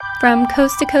From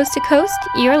coast to coast to coast,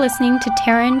 you're listening to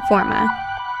Terra Informa.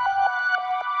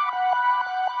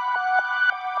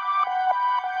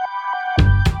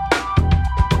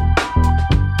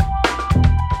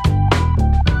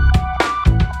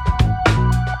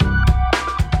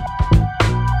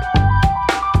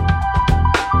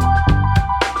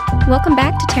 Welcome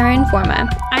back to Terra Informa.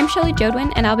 I'm Shelley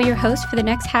Jodwin, and I'll be your host for the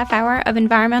next half hour of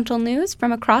environmental news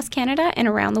from across Canada and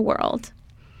around the world.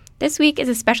 This week is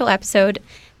a special episode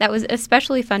that was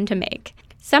especially fun to make.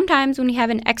 Sometimes when we have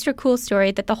an extra cool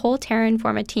story that the whole Terra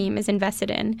Informa team is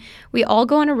invested in, we all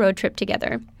go on a road trip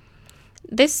together.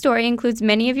 This story includes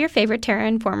many of your favorite Terra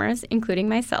Informers, including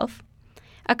myself.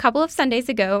 A couple of Sundays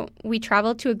ago, we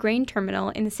traveled to a grain terminal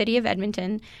in the city of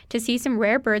Edmonton to see some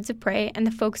rare birds of prey and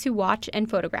the folks who watch and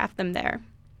photograph them there.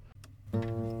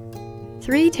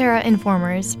 3 Terra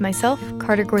Informers, myself,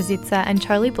 Carter Gorzitsa, and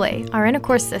Charlie Blay, are in a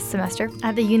course this semester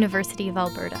at the University of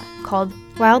Alberta called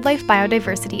Wildlife,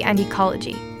 Biodiversity and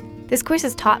Ecology. This course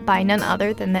is taught by none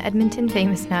other than the Edmonton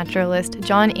famous naturalist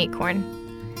John Acorn.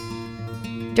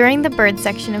 During the bird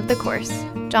section of the course,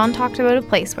 John talked about a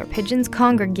place where pigeons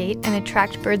congregate and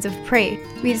attract birds of prey.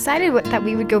 We decided that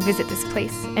we would go visit this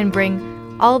place and bring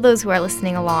all those who are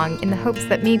listening along in the hopes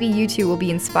that maybe you too will be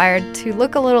inspired to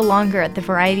look a little longer at the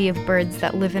variety of birds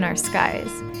that live in our skies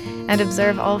and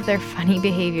observe all of their funny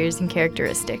behaviors and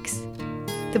characteristics.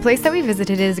 The place that we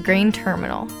visited is Grain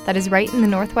Terminal, that is right in the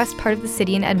northwest part of the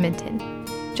city in Edmonton,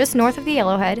 just north of the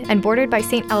Yellowhead and bordered by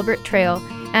St. Albert Trail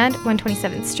and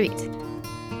 127th Street.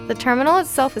 The terminal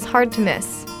itself is hard to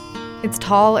miss. It's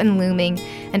tall and looming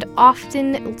and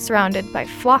often surrounded by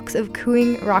flocks of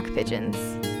cooing rock pigeons.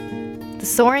 The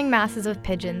soaring masses of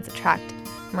pigeons attract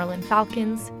Merlin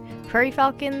falcons, prairie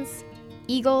falcons,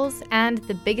 eagles, and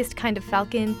the biggest kind of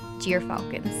falcon,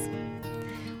 gyrfalcons.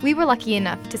 We were lucky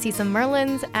enough to see some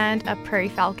merlins and a prairie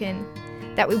falcon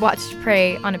that we watched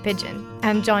prey on a pigeon,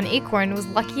 and John Acorn was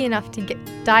lucky enough to get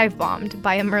dive-bombed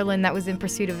by a merlin that was in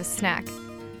pursuit of a snack.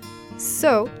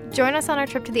 So, join us on our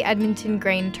trip to the Edmonton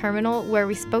Grain Terminal, where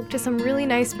we spoke to some really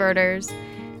nice birders,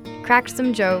 cracked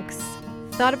some jokes,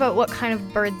 thought about what kind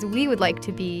of birds we would like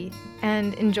to be,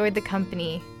 and enjoyed the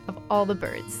company of all the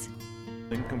birds.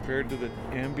 And compared to the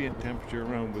ambient temperature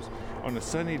around was on a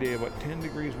sunny day about 10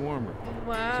 degrees warmer.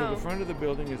 Wow. So the front of the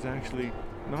building is actually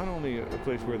not only a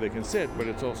place where they can sit, but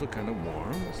it's also kind of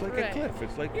warm. It's like a cliff.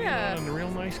 It's like being on a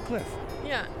real nice cliff.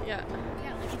 Yeah.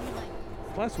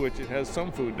 Plus which it has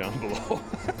some food down below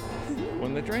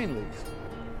when the drain leaks.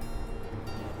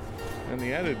 And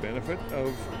the added benefit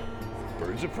of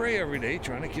birds of prey every day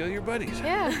trying to kill your buddies.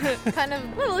 Yeah, kind of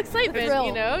A little excitement, thrill.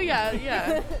 you know? Yeah.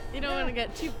 You don't want to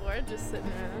get too bored just sitting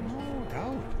around. No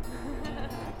doubt.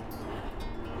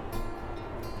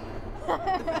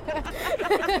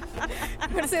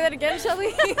 Want to say that again,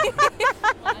 Shelly?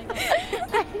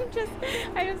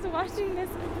 I was watching this,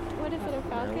 what is it, a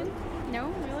falcon? No,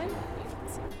 really?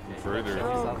 Further. She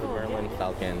saw the Merlin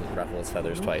falcon ruffle his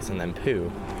feathers twice and then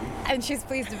poo. And she's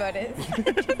pleased about it.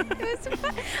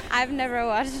 I've never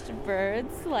watched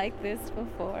birds like this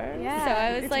before. Yeah, So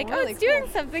I was it's like, really it's doing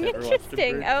cool. something Never watched a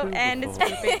interesting. bird Oh, poo and it's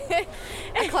before. pooping.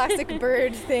 A classic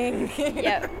bird thing.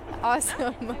 Yep.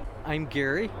 Awesome. I'm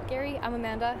Gary. Gary, I'm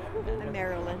Amanda. I'm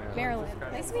Marilyn. Marilyn.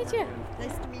 Nice to meet you.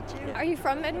 Nice to meet you. Are you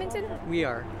from Edmonton? We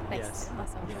are. Nice. Yes.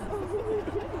 Awesome.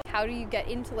 How do you get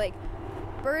into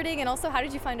birding, and also how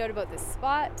did you find out about this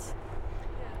spot?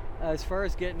 As far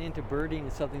as getting into birding,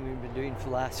 it's something we've been doing for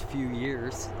the last few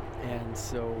years. And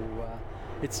so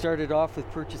it started off with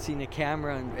purchasing a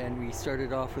camera, and we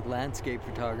started off with landscape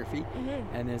photography.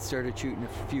 And then started shooting a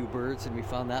few birds, and we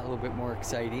found that a little bit more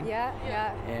exciting. Yeah.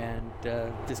 And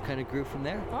just kind of grew from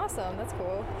there. Awesome. That's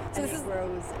cool. So And this it is.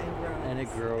 grows and grows. And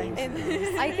it grows. And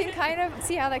I can kind of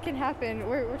see how that can happen.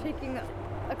 We're taking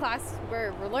a class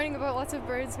where we're learning about lots of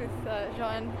birds with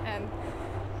Jean, and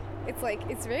it's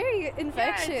very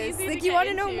infectious. easy to You get want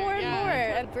to know into, more and yeah. more.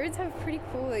 And birds have pretty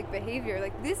cool behavior.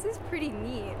 This is pretty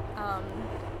neat. And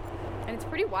it's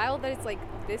pretty wild that it's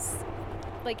this,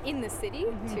 in the city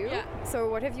too. Yeah. So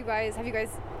what have you guys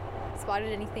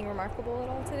spotted anything remarkable at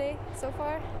all today so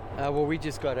far? Well, we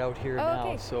just got out here now,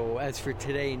 okay. so as for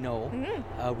today, no.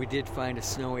 We did find a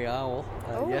snowy owl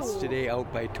yesterday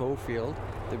out by Toefield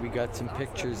that we got some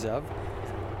pictures of.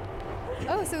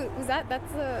 Oh, so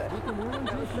that's the. The Merlin.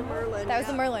 That was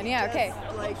the Merlin, yeah, okay.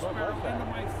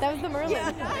 That was the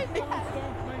Merlin.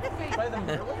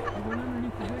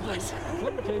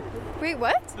 Wait,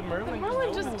 what? The Merlin.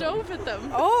 Merlin just dove at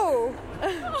them. Oh,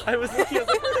 I was like, no.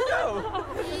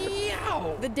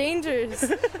 the dangers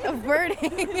of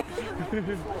birding.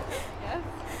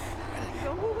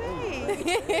 Go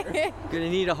away. Gonna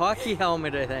need a hockey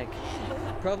helmet, I think.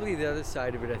 Probably the other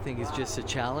side of it, I think, is just a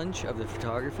challenge of the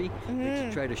photography. Like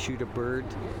to try to shoot a bird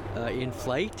in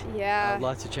flight. Yeah.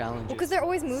 Lots of challenges. Because they're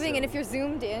always moving, and if you're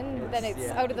zoomed in, then it's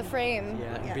yeah. out of the frame.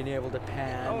 Yeah, and being able to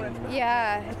pan. And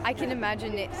Yeah, I can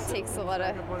imagine it takes a lot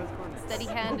of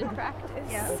steady-handed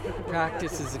practice. Yeah.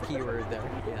 practice is the key word there.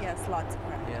 Yeah. Yes, lots of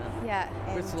practice. Yeah. Yeah.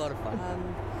 But it's a lot of fun.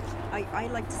 I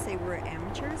like to say we're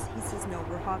amateurs. He says no,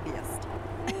 we're hobbyists.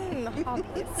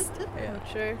 Hobbyist. Yeah.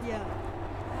 Sure. Yeah.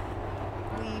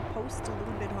 We post a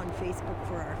little bit on Facebook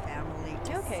for our family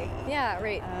to Okay. see. Yeah,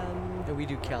 right. And we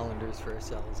do calendars for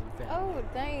ourselves and family.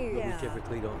 Oh, nice. Yeah. We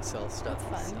typically don't sell stuff.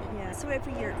 That's fun. so- Yeah. So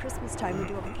every year at Christmas time we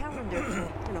do have a calendar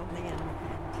for, you know, me and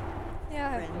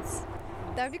Yeah. friends.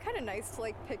 That would be kind of nice to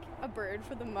like pick a bird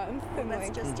for the month and That's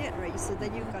like. just it, right? So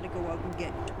then you've got to go out and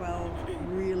get 12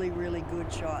 really, really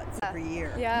good shots every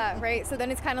year. Yeah, right. So then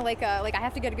it's kind of like I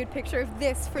have to get a good picture of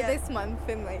this for Yeah. this month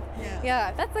and like. Yeah.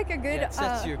 Yeah, that's like a good. Yeah, it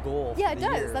sets your goal. Yeah, for it the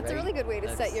does. year, That's a right? really good way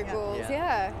to set your yeah. goals. Yeah.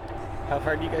 Yeah. How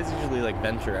far do you guys usually like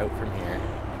venture out from here?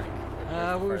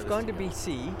 We've gone to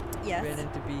BC. Yes. Went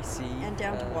into BC. And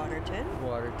down to Waterton.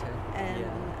 Waterton. And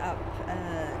yeah.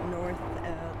 up north,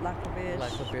 Lac-La-Biche,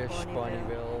 Lac-La-Biche,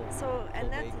 Bonnyville. So, and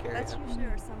the lake that's area. usually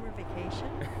our summer vacation,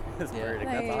 This Yeah. bird,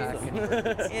 Nice.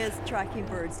 that's awesome. is tracking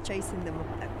birds, chasing them,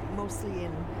 mostly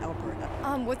in Alberta.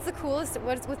 What's the coolest?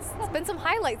 What's been some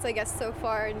highlights I guess so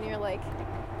far in your like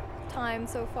time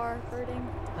so far birding?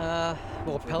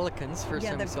 Well, pelicans. First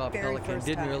Yeah, time we the saw a very pelican. first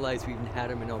Didn't time. realize we even had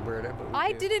them in Alberta, but we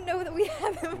I do. didn't know that we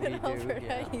had them We in do, Alberta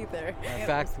yeah. either. In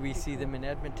fact, we see them in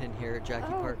Edmonton here at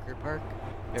Jackie Oh. Parker Park.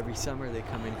 Every summer they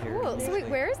come in here. Cool. and So wait,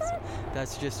 they- where is that?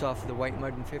 That's just off of the White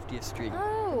Mud and 50th Street.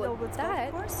 Oh, Millwoods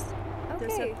that. Golf Course.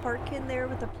 There's Okay. a park in there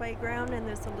with a playground, and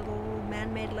there's a little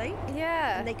man-made lake,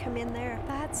 Yeah. and they come in there.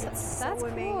 That's It's that's so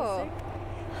cool. amazing.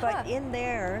 But Huh. in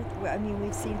there, I mean,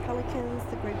 we've seen pelicans,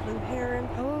 the great blue heron.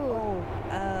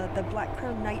 The black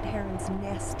crowned night herons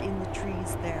nest in the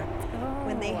trees there.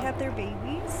 When they have their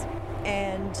babies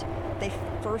and they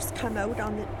first come out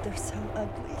on the, they're so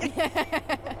ugly,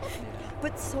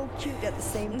 but so cute at the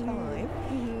same time.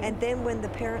 And then when the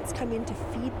parents come in to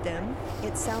feed them,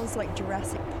 it sounds like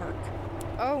Jurassic Park.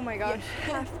 Oh my You gosh.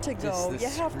 have to Just go. the You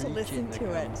have to screeching listen that to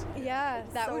comes. it. Yeah,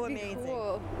 that So would be amazing.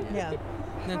 cool. Yeah.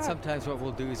 And then sometimes what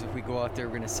we'll do is if we go out there,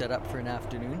 we're going to set up for an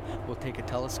afternoon, we'll take a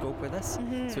telescope with us.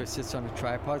 So it sits on a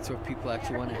tripod, so if people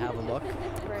actually want to have a look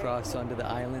across onto the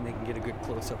island, they can get a good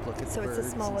close-up look at So the it's a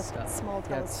birds small and stuff. small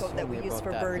Yeah, it's telescope that we only use about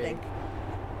for that birding. big.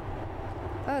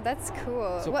 Oh, that's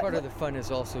cool. So part of the fun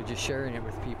is also just sharing it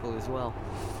with people as well.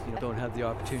 You know, don't have the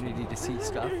opportunity to see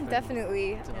stuff. and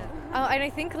Definitely. so- And I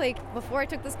think like before I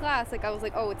took this class, like I was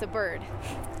like, oh, it's a bird.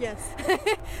 Yes.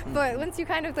 But once you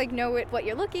kind of like know what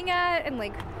you're looking at, and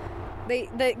like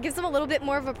that gives them a little bit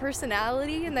more of a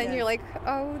personality, and then Yes. you're like,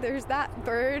 oh, there's that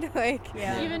bird. Like,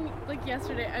 Yeah. Even like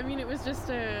yesterday, I mean, it was just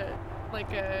a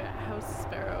house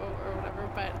sparrow or whatever,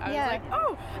 but I Yeah. was like,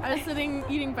 oh, I was sitting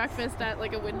eating breakfast at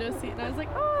like a window seat, and I was like,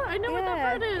 oh, I know what Yeah,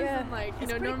 that bird is, yeah. and like, you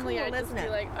It's know, pretty normally cool, I'd just isn't be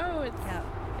it? like, oh, it's Yeah.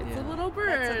 Yeah. a little bird.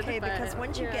 That's okay because but,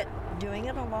 once you yeah. get doing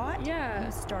it a lot, Yeah.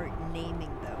 you start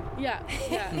naming them. yeah,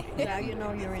 yeah, Now you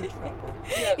know you're in trouble.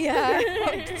 yeah.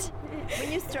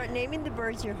 When you start naming the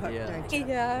birds, you're hooked, Yeah. aren't you?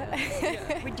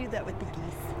 Yeah. We do that with the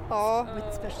geese, Oh. with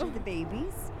especially the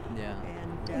babies. Yeah.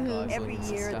 And Goslings every and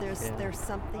year stuff, yeah. there's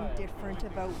something different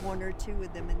about one or two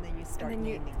of them, and then you start And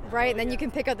then you, naming them. right, and then you can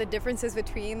pick out the differences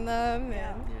between them.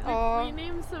 Yeah. And, Yeah. We oh.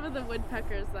 named some of the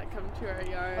woodpeckers that come to our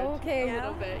yard. Okay. A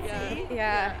little bit, yeah. See?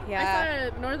 Yeah, yeah. I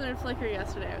saw a northern flicker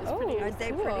yesterday. It was Oh, pretty. Aren't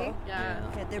they cool. pretty? Yeah.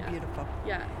 Yeah, they're Yeah. beautiful.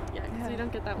 Yeah, yeah, because Yeah. you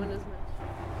don't get that one as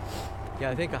much. Yeah,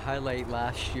 I think a highlight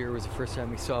last year was the first time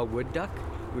we saw a wood duck.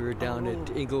 We were down at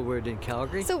Oh. Inglewood in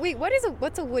Calgary. So wait,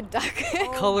 what's a wood duck?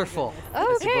 Colorful. Oh,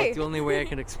 That's okay. about the only way I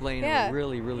can explain Yeah. it. A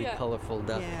really, really Yeah. colorful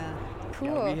duck. Yeah. Cool.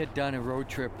 Yeah, we had done a road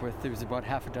trip with, there was about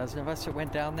half a dozen of us that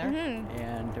went down there, Mm-hmm.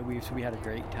 and we had a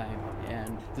great time.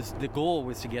 And the goal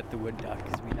was to get the wood duck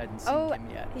because we hadn't seen Oh, him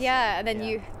yet. yeah, and then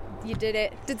Yeah. you did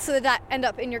it. So did that end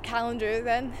up in your calendar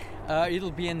then?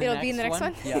 It'll be in the It'll next be in the next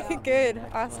one? Yeah, it'll be in Good. the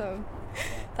next one. Awesome.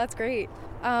 That's great.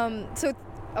 So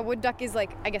a wood duck is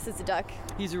like, I guess it's a duck.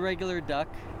 He's a regular duck.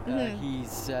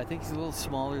 Mhm. I think he's a little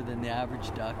smaller than the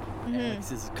average duck. And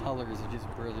his colors are just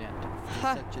brilliant. He's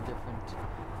Huh. such a different.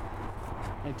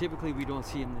 And typically we don't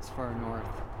see him this far north.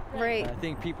 Right. I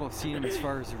think people have seen him as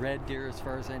far as red deer, as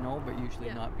far as I know, but usually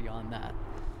Yeah. not beyond that.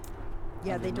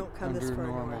 Yeah, they Under- don't come this under far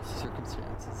normal north.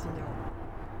 circumstances. No.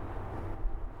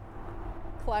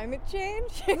 Climate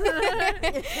change?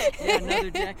 Yeah, another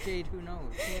decade, who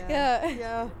knows? Yeah.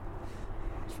 Yeah.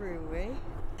 True, eh?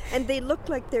 And they look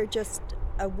like they're just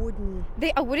a wooden.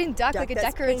 A wooden duck, Duck like a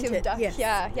that's decorative painted, duck. yes.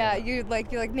 Yeah. You're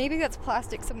like maybe that's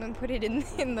plastic. Someone put it in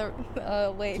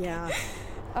the lake. Yeah,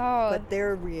 Oh, but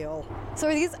they're real. so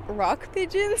are these rock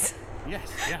pigeons?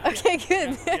 Yes, yeah. Okay,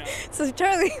 good. Yeah. So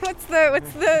Charlie, what's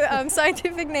the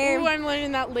scientific name? Ooh, I'm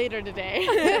learning that later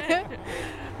today.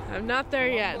 I'm not there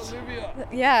yet. Olivia.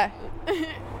 Yeah.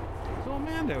 So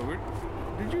Amanda,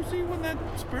 did you see when that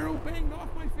sparrow banged off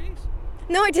my face?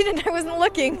 No, I didn't. I wasn't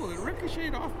looking. Oh, it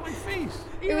ricocheted off my face.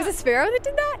 It was a sparrow that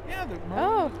did that? Yeah.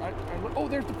 Oh. Oh,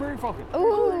 there's the prairie falcon.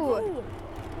 Ooh.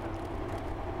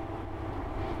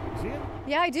 See it?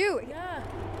 Yeah, I do. Yeah.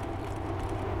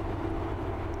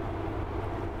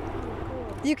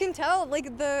 You can tell,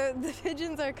 like, the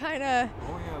pigeons are kind of,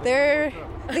 Oh yeah.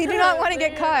 they do not want to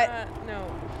get caught. No.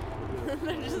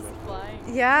 They're just flying.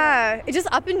 Yeah, it's just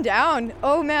up and down.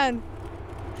 Oh, man.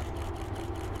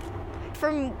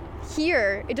 From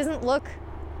here, it doesn't look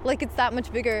like it's that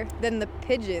much bigger than the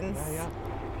pigeons. Yeah.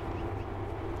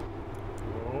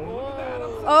 Oh, look at that.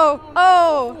 I'm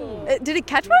Oh. Did it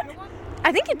catch one?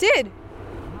 I think it did.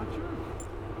 not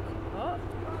sure.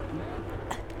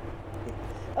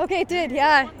 Okay, it did,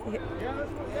 yeah. Yeah, that's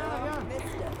what. Yeah.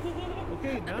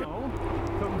 Okay, now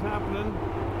something's happening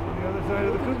on the other side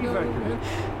of the cookie factory.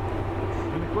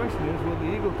 And the question is, will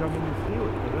the eagle come in and steal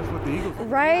it? 'Cause that's what the eagles.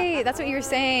 Right, that's what you were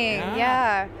saying.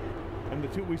 Yeah.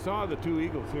 And we saw the two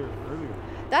eagles here earlier.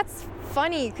 That's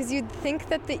funny because you'd think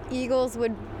that the eagles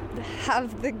would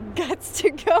have the guts to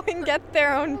go and get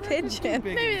their own pigeon.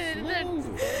 Maybe they're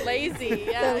lazy.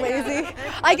 Yeah, They're lazy.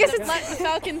 Yeah. I guess it's Let the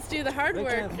falcons do the hard They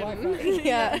work. can't fly and- fast enough,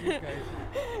 Yeah. these guys.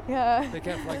 Yeah. They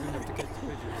can't fly enough to catch the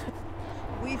pigeons.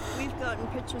 We've gotten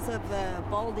pictures of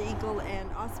bald eagle and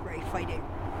osprey fighting.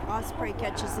 Osprey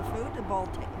catches the food, the bald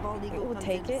eagle Will comes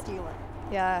take in it? to steal it.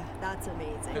 Yeah. That's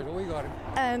amazing. Good, well, we got him.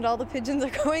 And all the pigeons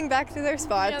are going back to their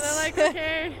spots. Yeah, they're like,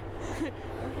 okay,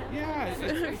 Yeah.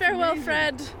 It's farewell, amazing.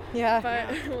 Fred. Yeah.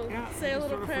 But we'll Yeah, say a you little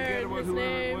sort of prayer forget in about his whoever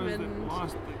it name was that and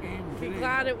lost the game be today.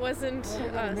 glad it wasn't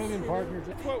A million us. partners.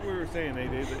 That's what we were saying,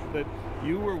 Dave, that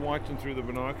you were watching through the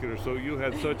binocular, so you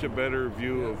had such a better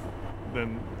view of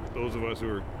than those of us who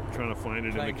were trying to find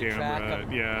it Trying in the to track camera.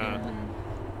 'em. Yeah.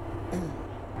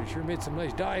 He sure made some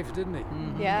nice dives, didn't he?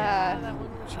 Yeah.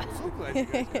 I'm so glad you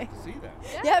guys got to see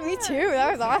that. Yeah, me too.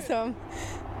 That was awesome.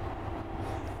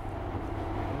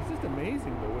 It's just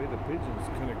amazing the way the pigeons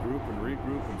kind of group and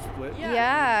regroup and split.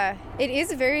 Yeah. It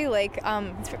is very like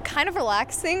it's kind of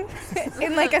relaxing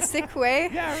in like a sick way.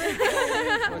 Yeah,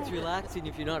 right. So it's relaxing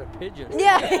if you're not a pigeon.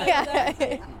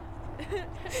 Yeah.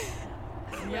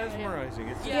 Mesmerizing.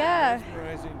 It's Yeah. a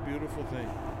mesmerizing, beautiful thing.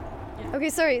 Okay,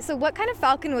 sorry. So what kind of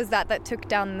falcon was that took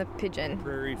down the pigeon?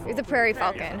 Prairie It was falcon. a prairie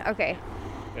falcon. Okay.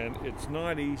 And it's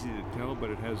not easy to tell, but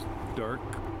it has dark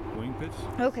wing pits.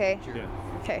 Okay. Yeah.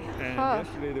 Okay. And Huh.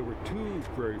 yesterday there were two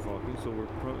prairie falcons, so we're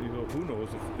probably, who knows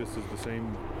if this is the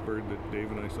same bird that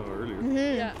Dave and I saw earlier.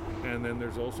 Yeah. And then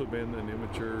there's also been an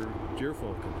immature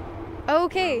gyrfalcon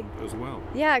Okay. as well.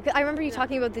 Yeah, 'cause I remember you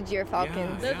talking about the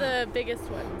gyrfalcons. They're the biggest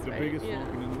ones, The right? biggest yeah.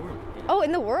 falcon in the world. Oh,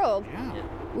 in the world.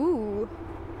 Yeah. Ooh.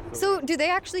 So do they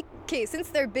actually? Okay, since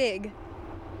they're big,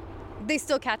 they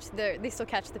still catch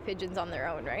the pigeons on their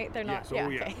own, right? They're not. Yes, oh,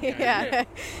 yeah. Okay. Yeah.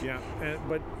 Yeah,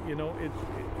 but it's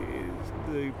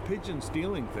the pigeon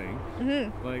stealing thing.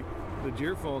 Mm-hmm. Like the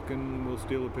gyrfalcon will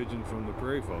steal a pigeon from the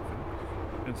prairie falcon,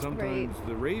 and sometimes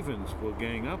the ravens will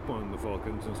gang up on the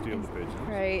falcons and steal the pigeons.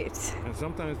 Right. And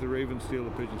sometimes the ravens steal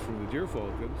the pigeons from the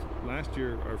gyrfalcons. Last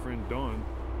year, our friend Don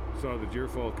saw the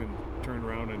gyrfalcon turn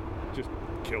around and just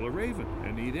kill a raven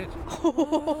and eat it.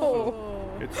 Oh.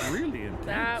 It's really intense.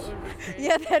 That would be crazy.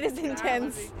 Yeah, that is That would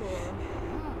intense. be cool.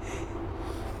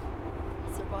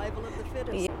 Survival of the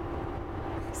fittest.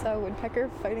 Yeah. Saw a woodpecker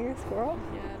fighting a squirrel.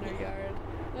 Yeah, in our yard.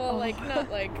 Well, like,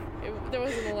 not like, there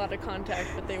wasn't a lot of contact,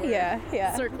 but they were Yeah.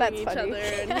 circling That's each funny. other,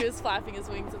 and he was flapping his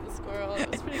wings at the squirrel.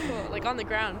 It was pretty cool, like on the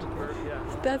ground.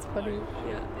 That's funny.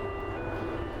 Yeah.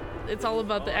 It's all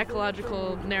about the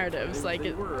ecological narratives, like,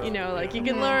 like you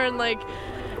can learn, like,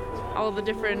 all the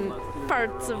different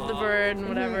parts of the bird and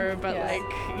whatever, but, Yeah.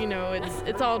 like,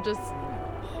 it's all just,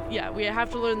 we have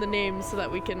to learn the names so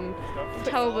that we can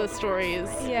tell the stories,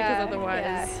 Yeah. because otherwise,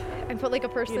 yeah. And put like a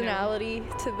personality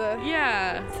to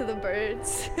the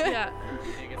birds. yeah.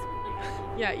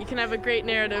 Yeah, you can have a great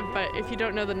narrative, but if you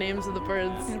don't know the names of the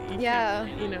birds, you Yeah.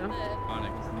 can't,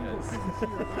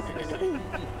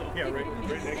 Yeah, right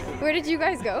next to Where did you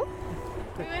guys go?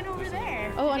 We went over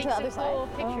there. Oh, onto the Take other some side. cool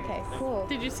Oh, pictures. okay, cool.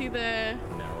 Did you see the...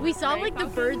 We saw like the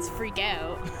birds freak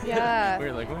out. Yeah. We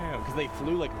were like, wow, because they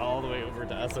flew like all the way over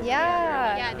to us. Over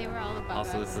Yeah. Yeah, they were all above There.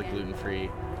 Also, us. this is a yeah. gluten-free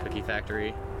cookie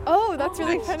factory. Oh, that's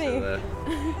really next funny.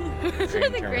 to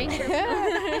the grain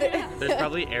terminal. There's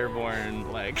probably airborne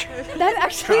That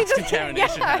actually just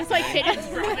cross-contamination. I was like, pigeons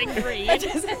probably great.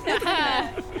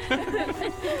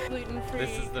 Gluten-free.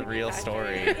 This is the real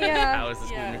story. Yeah. How is this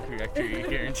gluten-free bacteria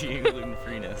guaranteeing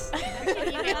gluten-freeness?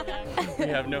 Email them. We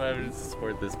have no evidence to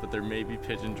support this, but there may be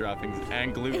pigeon droppings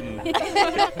and gluten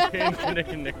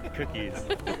in Knick cookies.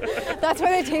 That's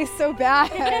why they taste so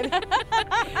bad.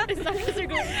 It's not because they're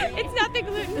gluten-free. It's not the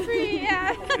gluten-free,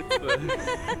 yeah.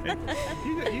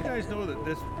 You guys know that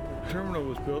this terminal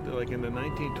was built in the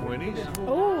 1920s?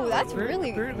 Oh, that's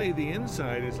really... Apparently the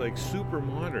inside is super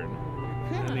modern,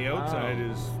 and the outside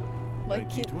is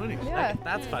 1920s. Yeah.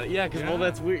 That's funny. Yeah, because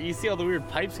that's weird. You see all the weird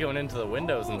pipes going into the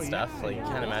windows and stuff. You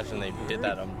can't imagine they did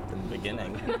that from the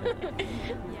beginning.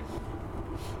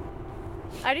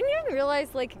 I didn't even realize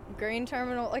grain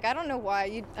terminal. I don't know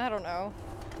why. I don't know.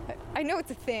 I know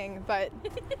it's a thing, but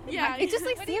Yeah. it just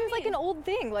seems like an old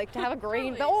thing, to have a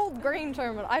grain, the old grain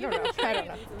terminal. I don't know.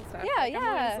 Yeah, yeah.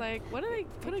 Everyone's like, what are they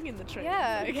putting in the trains?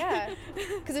 Yeah.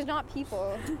 Because there's not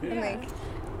people. And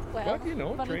But but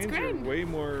it's trains are grain. way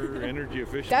more energy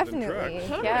efficient Definitely. than trucks.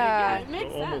 Totally. Yeah. It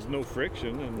makes Almost sense. no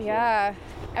friction. And yeah,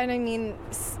 and I mean,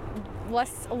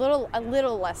 a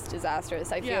little less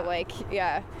disastrous. I feel Yeah. like,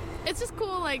 yeah. It's just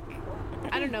cool,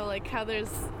 I don't know, how there's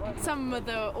some of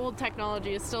the old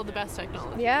technology is still the best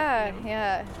technology. Yeah,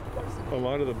 yeah. a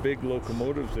lot of the big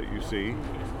locomotives that you see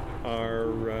are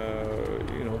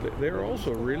they're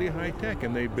also really high tech,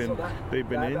 and they've been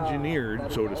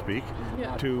engineered, so to speak,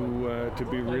 to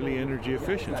be really energy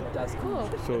efficient. That's cool.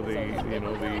 So the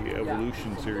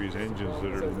Evolution series engines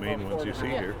that are the main ones you see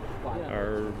here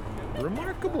are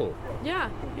remarkable. Yeah.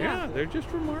 Yeah, they're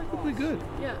just remarkably good.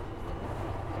 Yeah.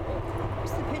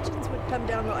 The pigeons would come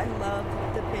down. I love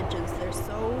the pigeons. They're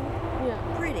so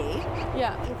pretty.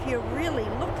 Yeah. If you really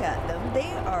look at them,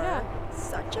 they are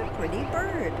such a pretty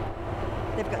bird.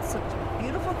 They've got such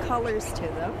beautiful colors to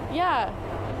them. Yeah.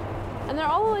 And they're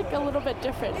all a little bit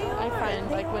different, They I are, find,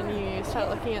 they when you start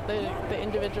looking at the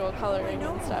individual coloring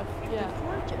and stuff. Yeah. They're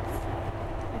gorgeous.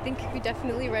 I think we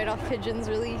definitely write off pigeons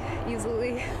really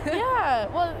easily. Yeah,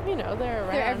 well, they're around.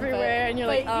 They're everywhere, and you're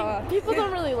like, oh. People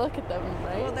don't really look at them,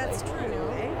 right? Well, that's true,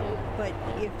 eh? Yeah. But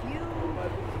if you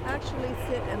actually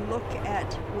sit and look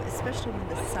at, especially when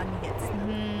the sun hits them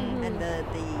and the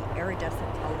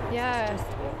iridescent colors, Yeah. it's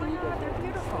just, they're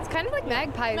beautiful. It's kind of like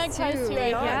magpies, Magpies too,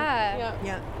 They I are. Yeah.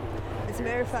 Yeah. As a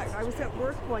matter of fact, I was at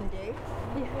work one day,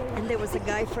 and there was a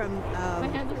guy from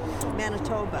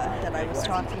Manitoba that I was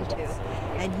talking to,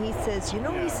 and he says,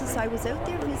 I was out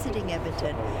there visiting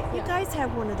Edmonton. You guys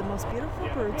have one of the most beautiful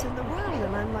birds in the world.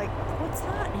 And I'm like, what's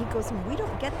that? And he goes, we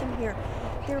don't get them here.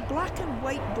 They're a black and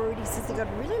white bird. He says, they got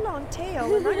a really long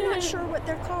tail, and I'm not sure what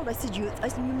they're called. I said, you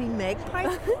mean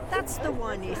magpies? That's the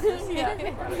one, he says.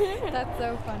 That's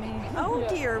so funny. Oh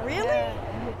dear, really?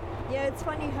 Yeah, it's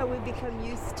funny how we become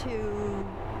used to,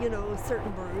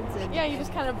 certain birds. And Yeah, you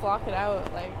just kind of block it out,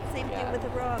 Same thing with a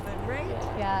robin, right?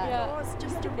 Yeah. Oh, it's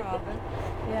just a robin.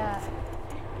 Yeah.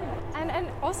 And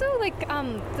also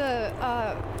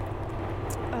the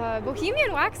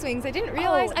Bohemian waxwings, I didn't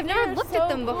realize. I've never looked at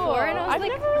them before, and I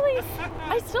was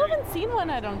I still haven't seen one,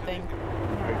 I don't think.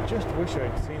 I just wish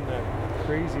I'd seen that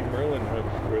crazy Merlin hunt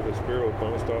where the sparrow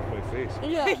bounced off my face.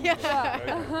 Yeah.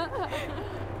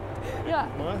 Yeah.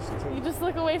 Must. You just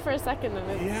look away for a second and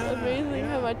it's amazing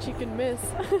how much you can miss.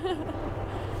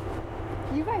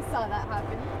 You guys saw that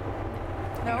happen.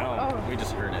 No, we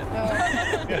just heard it.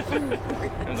 It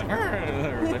was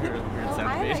like, weird sound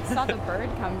I wave. saw the bird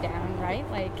come down,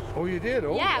 right? Oh, you did?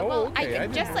 Oh, Yeah, well, okay. I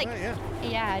didn't just know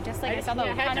that, I saw the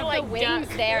had kind to, of the wings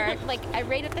duck. there.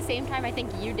 Right at the same time I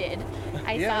think you did.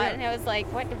 I saw it and I was like,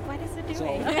 what is it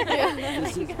doing?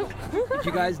 Did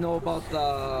you guys know about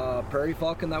the prairie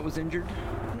falcon that was injured?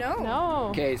 No.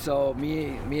 Okay, so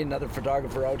me and another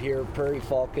photographer out here, prairie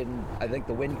falcon, I think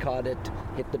the wind caught it,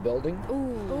 hit the building,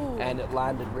 and it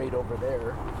landed right over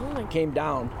there. Came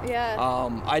down. Yeah.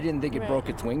 I didn't think it broke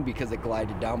its wing because it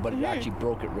glided down, but it actually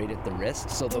broke it right at the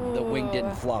wrist, so the wing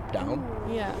didn't flop down.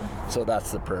 Yeah. So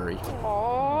that's the prairie.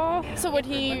 Oh. So would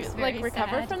he looks very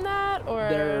recover sad. from that, or?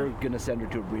 They're gonna send her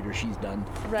to a breeder. She's done.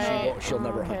 Right. She'll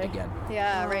never hunt Okay. again.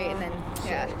 Yeah, right, and then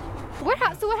So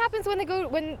what happens when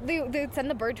they send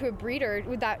the bird to a breeder?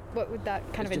 What would that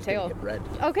kind It's of just gonna entail? get bred.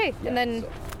 Okay, Yeah, and then so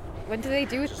what do they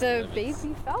do with the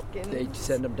baby falcon? they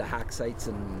send them to hack sites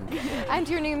and And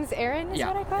your name's Erin, is Yeah,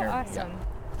 what I got? Erin, Awesome.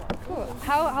 Cool.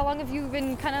 How long have you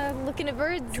been kind of looking at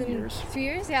birds? 2 years. 2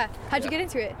 years? Yeah. How'd you get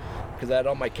into it? because I had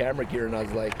all my camera gear and I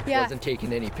was like, Yeah. wasn't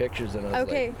taking any pictures, and I was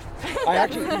Okay. like, I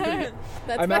actually, That's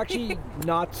I'm funny. actually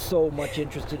not so much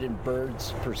interested in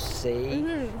birds per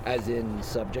se, as in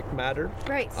subject matter.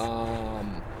 Right.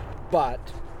 But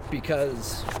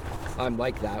because I'm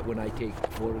like that when I take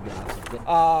photographs of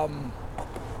things,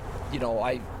 you know,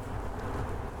 I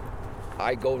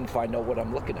go and find out what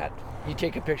I'm looking at. You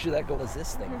take a picture of that, go, what's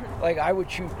this thing? Like I would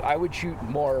shoot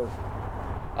more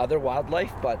other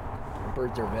wildlife, but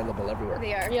birds are available everywhere.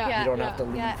 They are. Yeah. You don't have to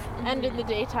leave. Yeah. And in the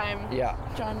daytime, Yeah.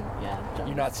 John.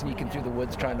 You're not sneaking through the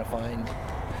woods trying to find.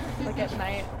 Like at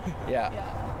night. Yeah.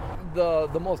 The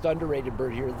most underrated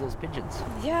bird here is those pigeons.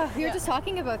 Yeah, we were just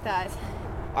talking about that.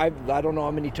 I don't know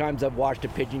how many times I've watched a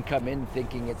pigeon come in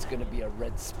thinking it's going to be a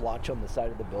red splotch on the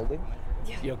side of the building.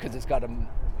 Yeah. You know, because it's got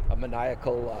a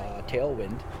maniacal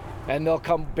tailwind. And they'll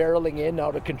come barreling in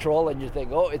out of control, and you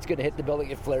think, oh, it's going to hit the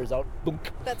building. It flares out. Boom.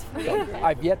 That's funny.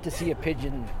 I've yet to see a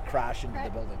pigeon crash into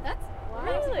the building. That's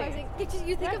really surprising.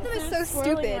 You think of them as so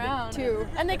stupid, too.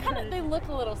 And they look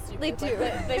a little stupid. They do.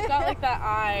 Like, they've got like that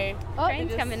eye. Oh, They train's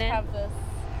just coming in. have this.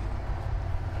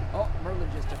 Oh, Merlin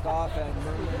just took off, and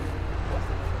Merlin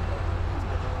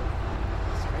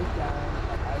straight down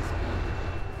at high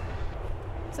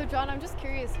speed. So, John, I'm just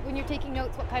curious. When you're taking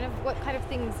notes, what kind of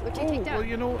things would you take down? Well,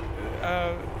 you know,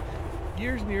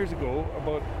 years and years ago,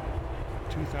 about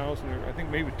 2000, or I think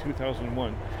maybe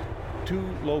 2001, two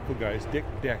local guys, Dick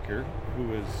Decker,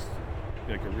 who is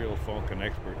like a real falcon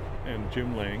expert, and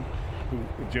Jim Lang,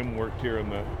 Jim worked here in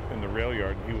the rail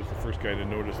yard, and he was the first guy to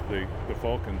notice the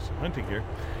falcons hunting here.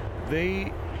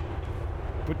 They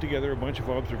put together a bunch of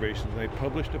observations, and they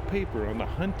published a paper on the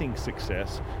hunting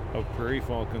success of prairie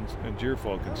falcons and gyr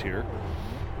falcons here,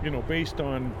 you know, based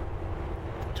on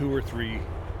 2 or 3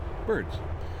 birds.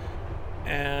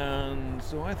 And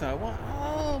so I thought,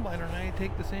 well, why don't I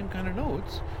take the same kind of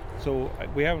notes? So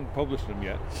we haven't published them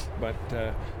yet, but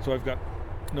so I've got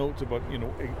notes about, you know,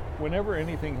 whenever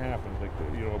anything happens, like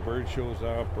you know, a bird shows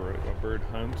up or a bird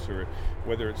hunts, or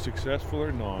whether it's successful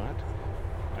or not,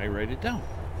 I write it down.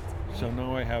 So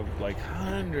now I have like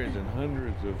hundreds and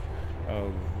hundreds of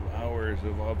hours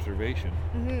of observation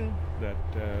that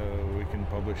we can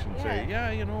publish and say, yeah,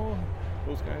 you know,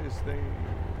 those guys,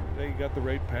 they got the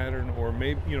right pattern, or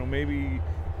maybe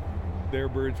their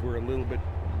birds were a little bit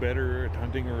better at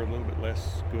hunting or a little bit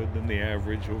less good than the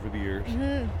average over the years.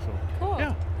 So Cool.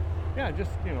 yeah, just,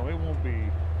 you know, it won't be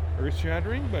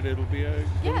earth-shattering, but it'll be a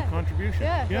little contribution.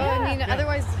 Yeah. Well, I mean,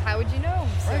 otherwise, how would you know?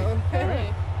 So.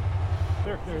 Right.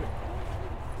 There.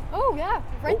 Oh, yeah,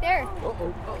 right there.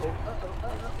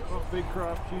 Oh, big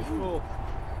crop. She's full.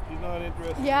 She's not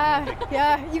interested.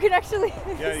 Yeah. You can actually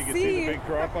Yeah, you can see the big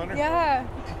crop on her. Yeah.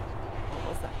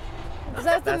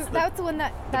 That's the one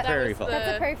that prairie falcon.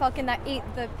 That's the prairie falcon that ate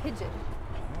the pigeon.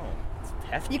 Oh, it's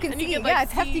hefty. You can And see, you can, like,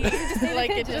 it's hefty. You can just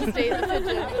like see it the just pigeon. ate the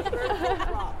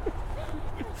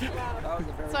pigeon.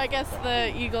 So I guess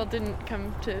the eagle didn't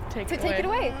come to take To it take it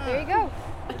away. There you go.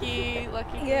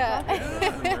 Lucky. Yeah.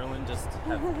 Merlin just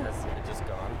has it just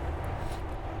gone.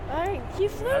 He I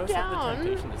flew always have the down.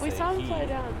 temptation to We say saw him he. fly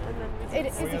down, and then we It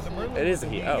is Oh, yeah, the Merlin. It is a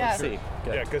he. Oh, Yeah. see.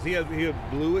 Good. Yeah, because he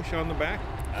had bluish on the back,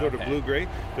 sort of Okay. blue-gray.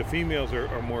 The females are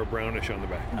more brownish on the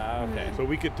back. Okay. So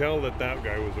we could tell that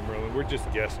guy was a Merlin. We're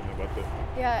just guessing about the...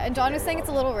 Yeah, and John was saying it's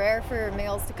a little rare for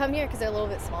males to come here because they're a little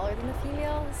bit smaller than the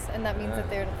females, and that means that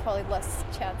there's probably less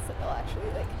chance that they'll actually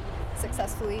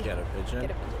successfly Get a pigeon.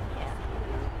 get a pigeon.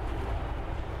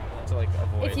 To like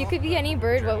avoid. If you could be any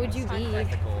bird, what would you be?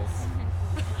 Ethicals.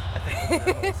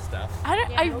 Ethical stuff.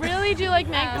 I really do like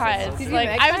magpies. Did you Like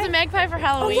magpie? I was a magpie for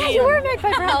Halloween. Oh yeah, you were a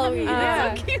magpie for Halloween. Yeah.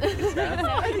 Yeah. I think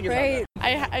it's Right.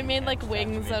 I made like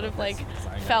wings out of like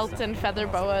felt and feather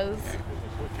boas.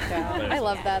 I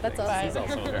love that. That's He's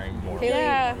awesome. also a very moral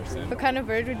Haley, person. what kind of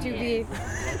bird would you be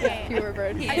if you were a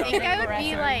bird? I think I would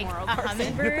be like a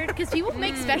hummingbird because people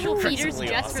make special feeders Impressively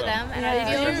just for awesome. them,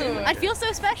 and Yeah. I'd feel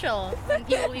so special when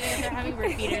people leave their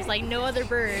hummingbird feeders like no other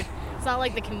bird. It's not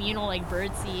like the communal like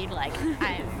bird seed. Like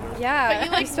I'm. Yeah, But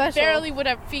you like special. barely would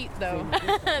have feet though.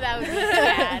 That would be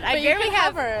bad. I But you barely could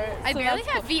have. hover. I so barely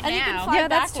that's have cool. feet And you can now. fly Yeah,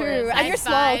 that's backwards. true. And you're I'm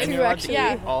small fine. And too, you're allowed to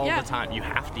actually. eat all Yeah. the time. You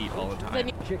have to eat all the time.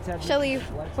 Then Shelly,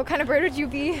 what kind of bird would you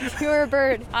be if you were a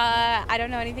bird? I don't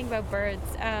know anything about birds.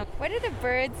 What are the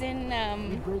birds in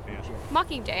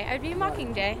Mockingjay? I'd be a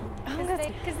Mockingjay.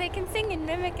 Because they can sing and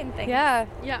mimic and things. Yeah.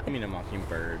 yeah. I mean a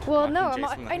mockingbird. Well, no,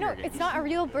 Mockingjay's from the I know Hunger it's Games. not a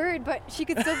real bird, but she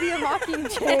could still be a talking,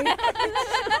 Jay.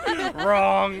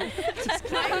 Wrong.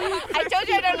 I told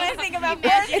you I don't know anything about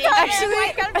birds. It's actually why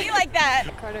it gotta be like that.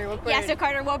 Carter, what bird? Yeah, so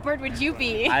Carter, what bird would you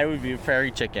be? I would be a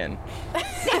prairie chicken.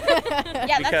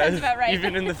 Yeah, that sounds about right.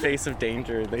 Even in the face of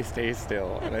danger, they stay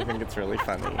still, and I think it's really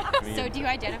funny. I mean, So do you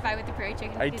identify with the prairie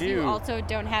chicken? I Because do. you also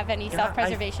don't have any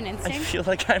self-preservation I instinct? feel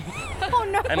like I'm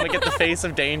like at the face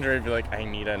of danger, I'd be like, I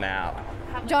need a nap.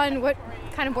 John, what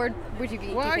kind of bird would you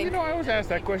be? Well, do you think? I was asked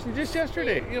that question just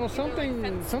yesterday.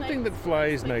 Something that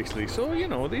flies nicely. So,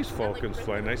 these falcons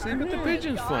fly nicely, but the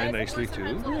pigeons fly nicely too.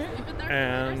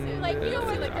 And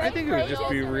I think it would just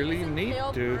be really neat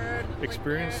to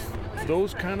experience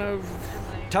those kind of...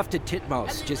 Tufted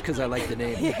titmouse, just because I like the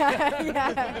name.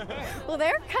 Yeah. Well,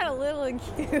 they're kind of little and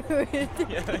cute. They're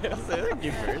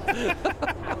cute birds.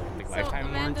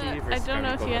 Lifetime warranty. I don't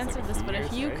know if you answered this, but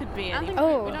if you could be any, we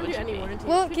don't do any warranties.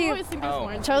 Well, People always think there's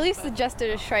warranties. Charlie suggested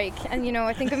a shrike, and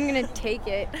I think I'm gonna take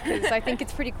it because I think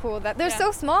it's pretty cool that they're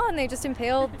so small and they just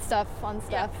impale stuff on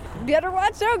stuff. Better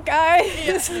watch out,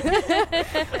 guys!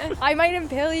 I might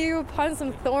impale you upon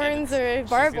some thorns or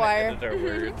barbed wire.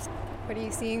 What are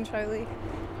you seeing, Charlie?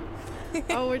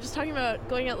 Oh, we're just talking about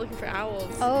going out looking for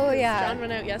owls. Oh, yeah. John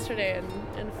went out yesterday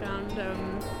and found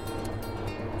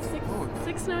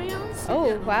six snowy owls.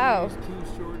 Oh, wow. 2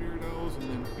 short-eared owls and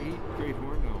then 8 great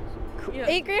horned owls. Cool.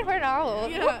 8 great horned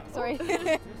owls. Yeah. Oh, sorry.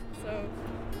 So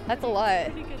that's a lot.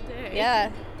 Pretty good day.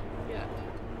 Yeah. Yeah.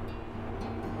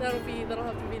 That'll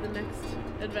have to be the next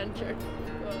adventure.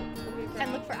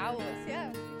 And look for owls.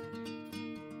 Yeah.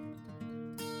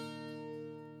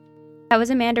 That was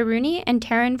Amanda Rooney and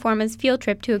Terra Informa's field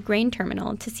trip to a grain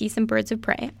terminal to see some birds of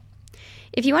prey.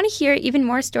 If you want to hear even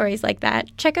more stories like that,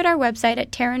 check out our website at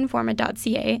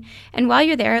terrainforma.ca, and while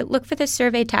you're there, look for the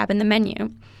survey tab in the menu.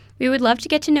 We would love to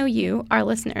get to know you, our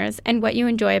listeners, and what you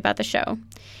enjoy about the show.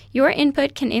 Your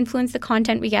input can influence the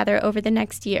content we gather over the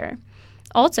next year.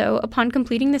 Also, upon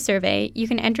completing the survey, you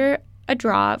can enter a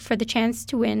draw for the chance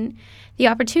to win the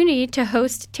opportunity to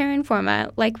host Terra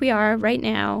Informa like we are right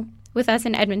now with us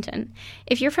in Edmonton.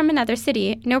 If you're from another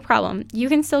city, no problem. You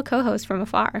can still co-host from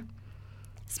afar.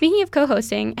 Speaking of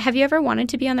co-hosting, have you ever wanted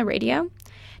to be on the radio?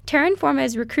 Terra Informa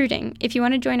is recruiting. If you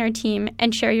want to join our team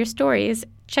and share your stories,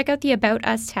 check out the About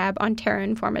Us tab on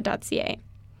terrainforma.ca.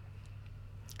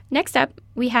 Next up,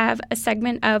 we have a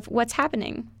segment of What's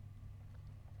Happening.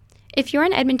 If you're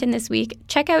in Edmonton this week,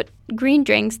 check out Green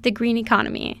Drinks, The Green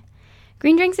Economy.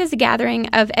 Green Drinks is a gathering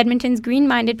of Edmonton's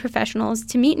green-minded professionals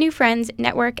to meet new friends,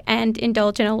 network, and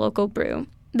indulge in a local brew.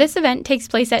 This event takes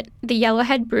place at the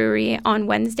Yellowhead Brewery on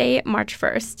Wednesday, March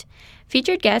 1st.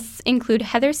 Featured guests include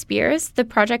Heather Spears, the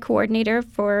project coordinator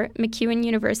for MacEwan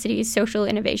University's Social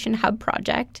Innovation Hub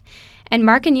project, and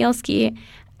Mark Anielski,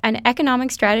 an economic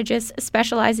strategist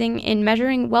specializing in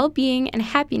measuring well-being and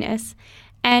happiness,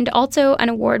 and also an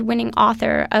award-winning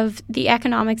author of The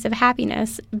Economics of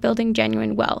Happiness, Building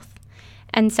Genuine Wealth,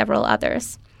 and several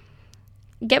others.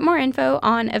 Get more info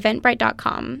on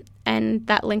eventbrite.com, and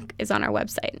that link is on our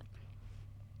website.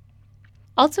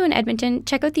 Also in Edmonton,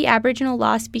 check out the Aboriginal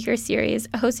Law Speaker Series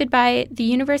hosted by the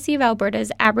University of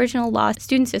Alberta's Aboriginal Law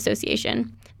Students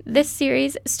Association. This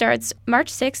series starts March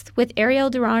 6th with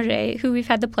Ariel Deranger, who we've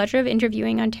had the pleasure of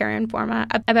interviewing on Terra Informa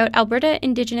about Alberta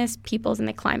Indigenous peoples and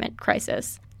the climate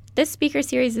crisis. This speaker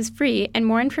series is free, and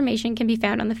more information can be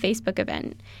found on the Facebook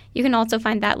event. You can also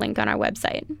find that link on our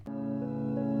website.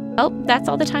 Well, that's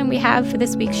all the time we have for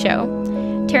this week's show.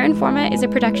 Terra Informa is a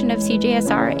production of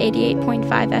CJSR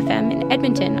 88.5 FM in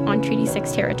Edmonton on Treaty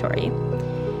 6 territory.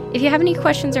 If you have any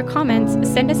questions or comments,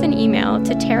 send us an email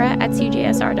to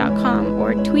terra@cjsr.com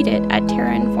or tweet it at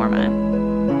Terra Informa.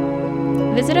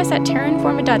 Visit us at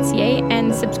terrainforma.ca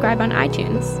and subscribe on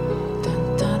iTunes.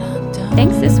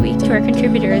 Thanks this week to our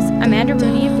contributors, Amanda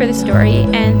Rooney for the story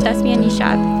and Thasmia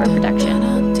Nishad for production.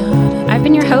 I've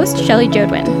been your host, Shelley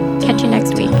Jodwin. Catch you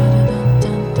next week.